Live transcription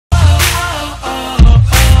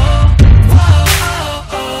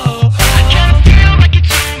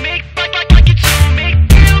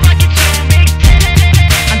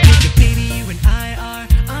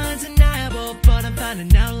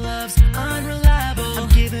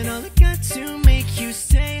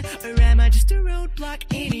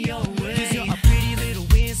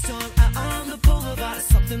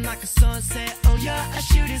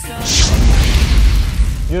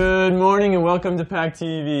Good morning and welcome to PAC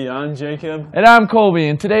TV. I'm Jacob. And I'm Colby,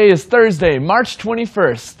 and today is Thursday, March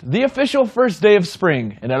 21st, the official first day of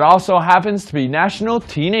spring, and it also happens to be National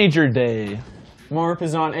Teenager Day. MORP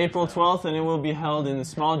is on April 12th and it will be held in the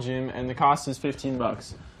small gym and the cost is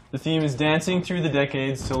 $15. The theme is dancing through the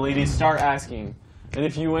decades, so ladies start asking. And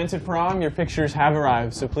if you went to prom, your pictures have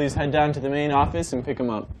arrived, so please head down to the main office and pick them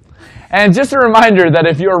up. And just a reminder that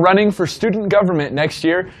if you're running for student government next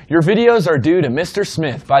year, your videos are due to Mr.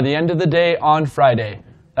 Smith by the end of the day on Friday.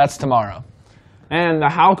 That's tomorrow. And the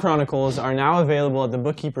How Chronicles are now available at the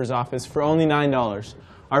bookkeeper's office for only $9.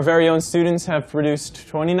 Our very own students have produced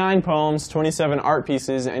 29 poems, 27 art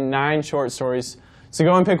pieces, and 9 short stories. So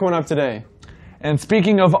go and pick one up today. And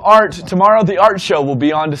speaking of art, tomorrow the art show will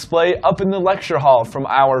be on display up in the lecture hall from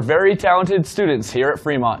our very talented students here at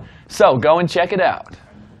Fremont. So go and check it out.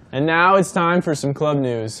 And now it's time for some club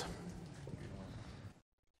news.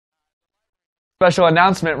 Special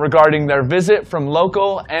announcement regarding their visit from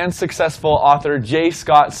local and successful author J.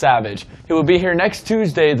 Scott Savage. He will be here next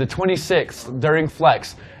Tuesday, the 26th, during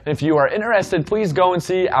Flex. And if you are interested, please go and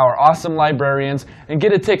see our awesome librarians and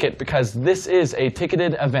get a ticket because this is a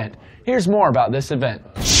ticketed event. Here's more about this event.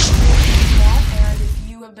 And if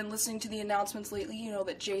you have been listening to the announcements lately, you know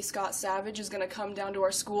that J. Scott Savage is going to come down to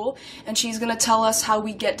our school, and she's going to tell us how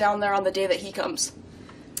we get down there on the day that he comes.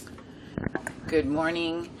 Good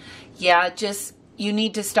morning. Yeah, you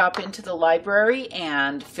need to stop into the library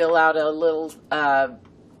and fill out a little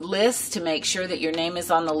list to make sure that your name is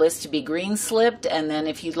on the list to be green slipped. And then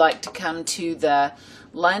if you'd like to come to the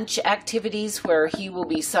lunch activities where he will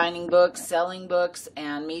be signing books, selling books,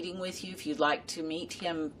 and meeting with you, if you'd like to meet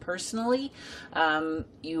him personally,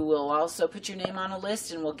 you will also put your name on a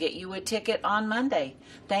list and we'll get you a ticket on Monday.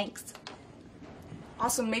 Thanks.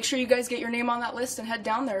 Awesome. Make sure you guys get your name on that list and head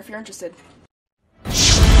down there if you're interested.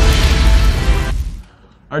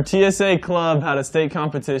 Our TSA club had a state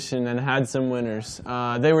competition and had some winners.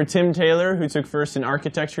 They were Tim Taylor, who took first in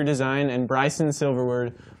architecture design, and Bryson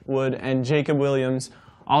Silverwood and Jacob Williams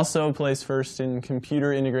also placed first in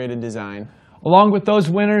computer integrated design. Along with those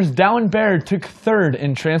winners, Dallin Baird took third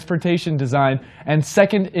in transportation design and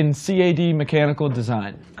second in CAD mechanical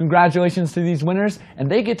design. Congratulations to these winners, and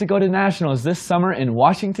they get to go to nationals this summer in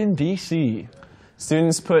Washington, D.C.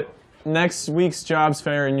 Students, put next week's jobs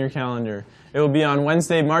fair in your calendar. It will be on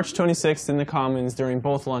Wednesday, March 26th in the Commons during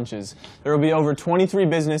both lunches. There will be over 23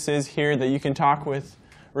 businesses here that you can talk with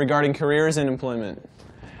regarding careers and employment.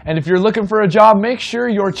 And if you're looking for a job, make sure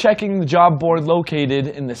you're checking the job board located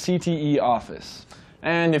in the CTE office.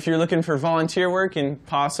 And if you're looking for volunteer work and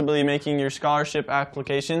possibly making your scholarship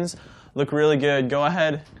applications look really good, go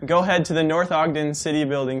ahead to the North Ogden City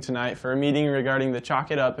Building tonight for a meeting regarding the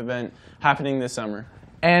Chalk It Up event happening this summer.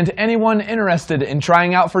 And anyone interested in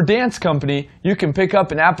trying out for dance company, you can pick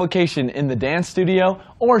up an application in the dance studio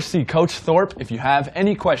or see Coach Thorpe if you have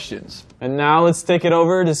any questions. And now let's take it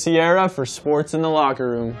over to Sierra for Sports in the Locker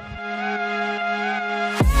Room.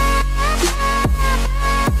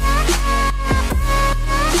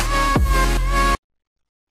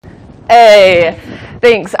 Hey,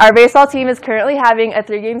 thanks. Our baseball team is currently having a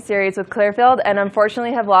 3-game series with Clearfield and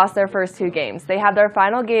unfortunately have lost their first 2 games. They have their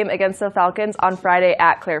final game against the Falcons on Friday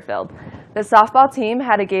at Clearfield. The softball team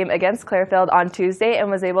had a game against Clearfield on Tuesday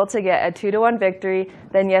and was able to get a 2-1 victory.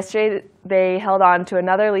 Then yesterday they held on to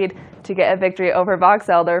another lead to get a victory over Box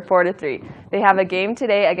Elder 4-3. They have a game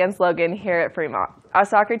today against Logan here at Fremont. Our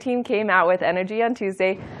soccer team came out with energy on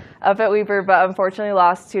Tuesday up at Weber but unfortunately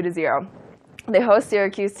lost 2-0. They host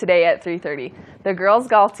Syracuse today at 3:30. The girls'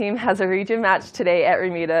 golf team has a region match today at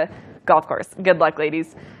Remuda Golf Course. Good luck,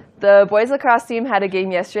 ladies. The boys' lacrosse team had a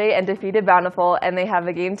game yesterday and defeated Bountiful, and they have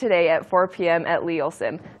a game today at 4 p.m. at Lee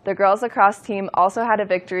Olson. The girls' lacrosse team also had a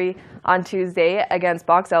victory on Tuesday against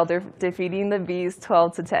Box Elder, defeating the Bees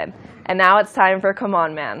 12-10. And now it's time for Come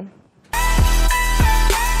On Man.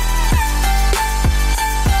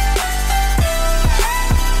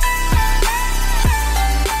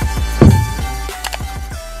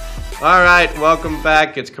 All right, welcome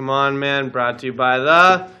back. It's Come On Man, brought to you by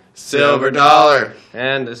the Silver Dollar.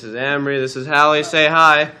 And this is Amory, this is Hallie. Say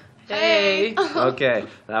hi. Hey. Okay,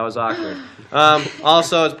 that was awkward.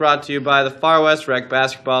 Also, it's brought to you by the Far West Rec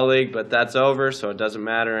Basketball League, but that's over, so it doesn't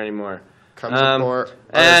matter anymore. Come support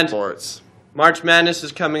and other sports. March Madness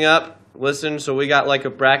is coming up. Listen, so we got like a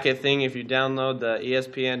bracket thing. If you download the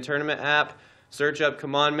ESPN tournament app, search up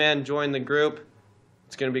Come On Man, join the group.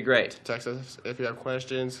 It's going to be great. Text us if you have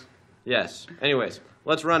questions. Yes. Anyways,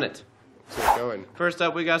 let's run it. Let's get going. First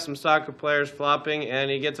up, we got some soccer players flopping, and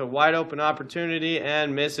he gets a wide open opportunity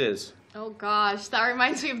and misses. Oh gosh, that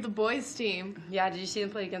reminds me of the boys team. Yeah, did you see them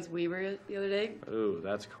play against Weber the other day? Ooh,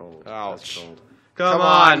 that's cold. Ouch. That's cold. Come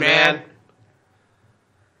on, man.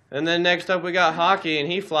 And then next up we got hockey,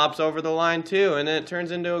 and he flops over the line too, and then it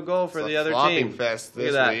turns into a goal for It's the a other flopping team. fest Look at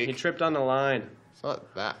this that. week. He tripped on the line. It's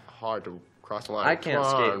not that hard to cross the line. I can't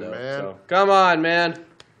Come skate on, though. man. So. Come on, man.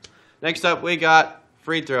 Next up we got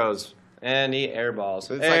free throws, and he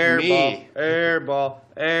airballs. It's like Air me. ball, air ball,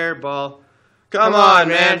 air ball. Come on,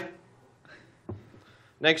 man.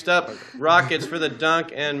 Next up, Rockets for the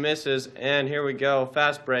dunk and misses. And here we go.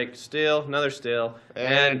 Fast break. Steal. Another steal.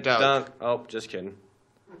 And dunk. Oh, just kidding.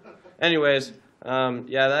 Anyways, yeah,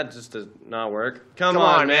 that just does not work. Come Come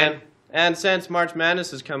on, on, man. man. And since March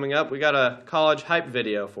Madness is coming up, we got a college hype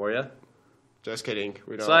video for you. Just kidding.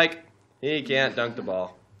 We don't. It's like, he can't dunk the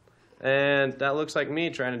ball. And that looks like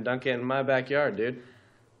me trying to dunk it in my backyard, dude.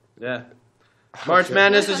 Yeah. March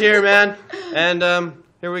Madness is here, man. And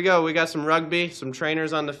here we go. We got some rugby, some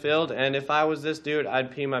trainers on the field. And if I was this dude,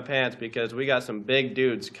 I'd pee my pants because we got some big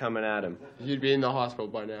dudes coming at him. You'd be in the hospital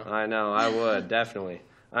by now. I know, I would, definitely.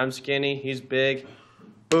 I'm skinny, he's big.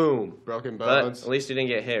 Boom. Broken But bones. at least he didn't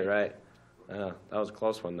get hit, right? That was a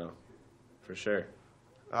close one, though. For sure.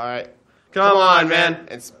 All right. Come on, man.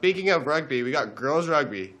 And speaking of rugby, we got girls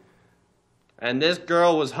rugby. And this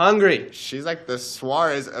girl was hungry. She's like the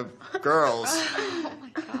Suarez of girls.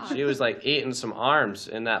 She was like eating some arms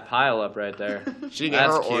in that pile up right there. She can get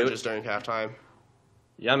That's her cute. oranges during halftime.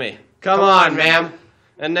 Yummy. Come on, ma'am.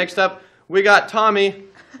 And next up, we got Tommy,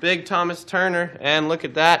 Big Thomas Turner. And look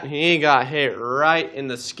at that. He got hit right in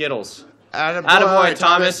the Skittles. Attaboy,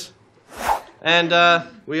 Thomas. And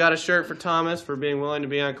we got a shirt for Thomas for being willing to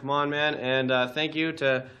be on Come On Man. And thank you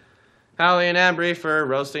to Hallie and Ambry for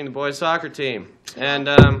roasting the boys soccer team. And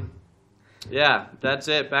yeah, that's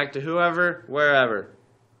it. Back to whoever, wherever.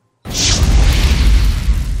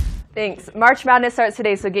 Thanks. March Madness starts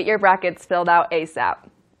today, so get your brackets filled out ASAP.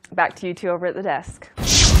 Back to you two over at the desk.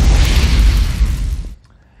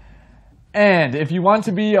 And if you want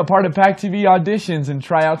to be a part of PAC TV auditions and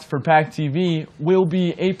tryouts for PAC TV, will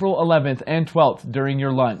be April 11th and 12th during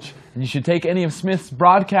your lunch. And you should take any of Smith's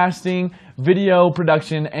broadcasting, video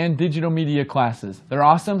production, and digital media classes. They're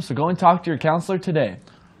awesome, so go and talk to your counselor today.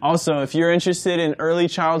 Also, if you're interested in early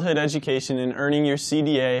childhood education and earning your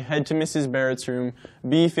CDA, head to Mrs. Barrett's room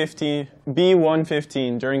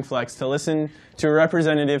B115 during Flex to listen to a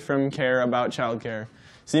representative from CARE about childcare.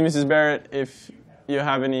 See Mrs. Barrett if you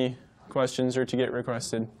have any questions or to get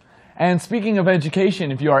requested. And speaking of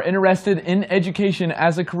education, if you are interested in education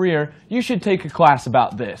as a career, you should take a class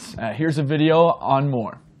about this. Here's a video on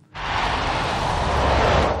more.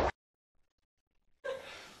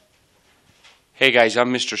 Hey guys,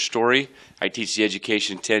 I'm Mr. Story. I teach the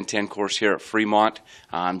Education 1010 course here at Fremont.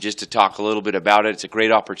 Just to talk a little bit about it, it's a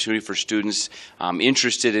great opportunity for students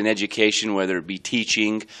interested in education, whether it be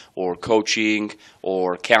teaching or coaching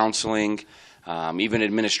or counseling, even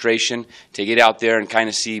administration, to get out there and kind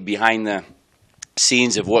of see behind the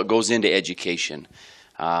scenes of what goes into education.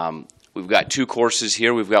 We've got two courses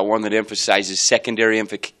here. We've got one that emphasizes secondary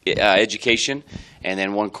education, and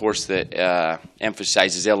then one course that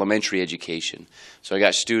emphasizes elementary education. So I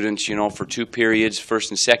got students, you know, for 2 periods,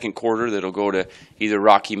 first and second quarter, that'll go to either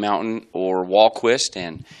Rocky Mountain or Walquist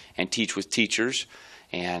and teach with teachers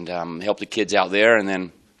and help the kids out there. And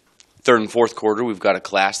then third and fourth quarter, we've got a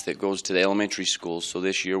class that goes to the elementary schools. So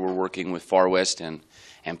this year we're working with Far West and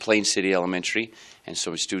Plain City Elementary, and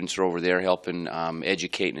so students are over there helping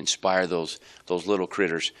educate and inspire those little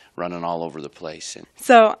critters running all over the place.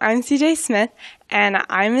 So I'm CJ Smith, and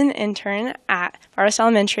I'm an intern at Far West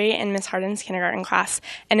Elementary in Miss Harden's kindergarten class,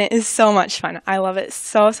 and it is so much fun. I love it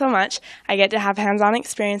so much. I get to have hands-on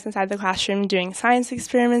experience inside the classroom doing science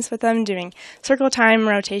experiments with them, doing circle time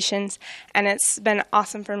rotations, and it's been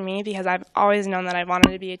awesome for me because I've always known that I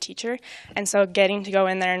wanted to be a teacher, and so getting to go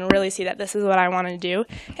in there and really see that this is what I want to do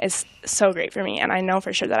is so great for me, and I know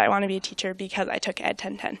for sure that I want to be a teacher because I took Ed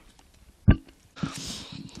 1010.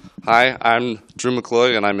 Hi, I'm Drew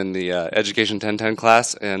McCloy, and I'm in the Education 1010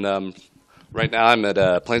 class, and right now I'm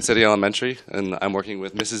at Plain City Elementary, and I'm working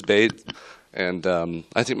with Mrs. Bates, and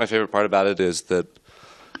I think my favorite part about it is that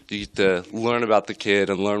you get to learn about the kid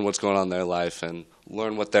and learn what's going on in their life and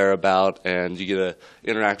learn what they're about, and you get to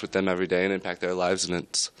interact with them every day and impact their lives, and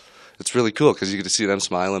it's really cool because you get to see them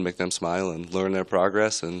smile and make them smile and learn their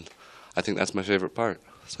progress, and I think that's my favorite part.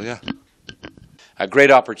 So yeah. A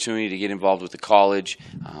great opportunity to get involved with the college,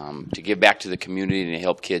 to give back to the community and to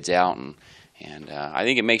help kids out, and I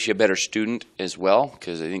think it makes you a better student as well,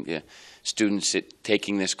 because I think the students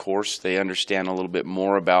taking this course, they understand a little bit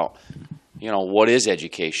more about what is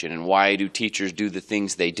education and why do teachers do the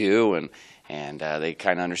things they do, and they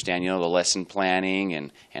kind of understand, the lesson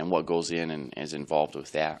planning and what goes in and is involved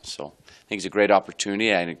with that. So I think it's a great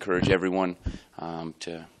opportunity. I'd encourage everyone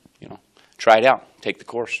to, try it out, take the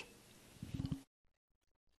course.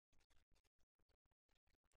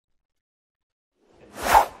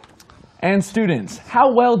 And students,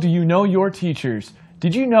 how well do you know your teachers?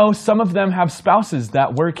 Did you know some of them have spouses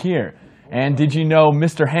that work here? And did you know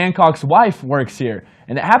Mr. Hancock's wife works here?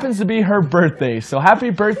 And it happens to be her birthday, so happy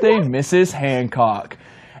birthday, Mrs. Hancock.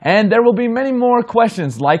 And there will be many more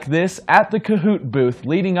questions like this at the Kahoot booth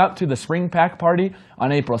leading up to the Spring Pack Party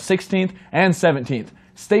on April 16th and 17th.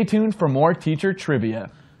 Stay tuned for more teacher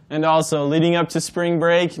trivia. And also, leading up to spring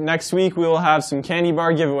break, next week we will have some candy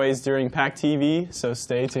bar giveaways during Pack TV, so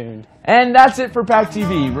stay tuned. And that's it for Pack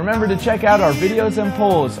TV. Remember to check out our videos and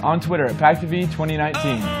polls on Twitter at PackTV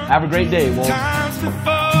 2019. Have a great day,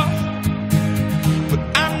 Wolves.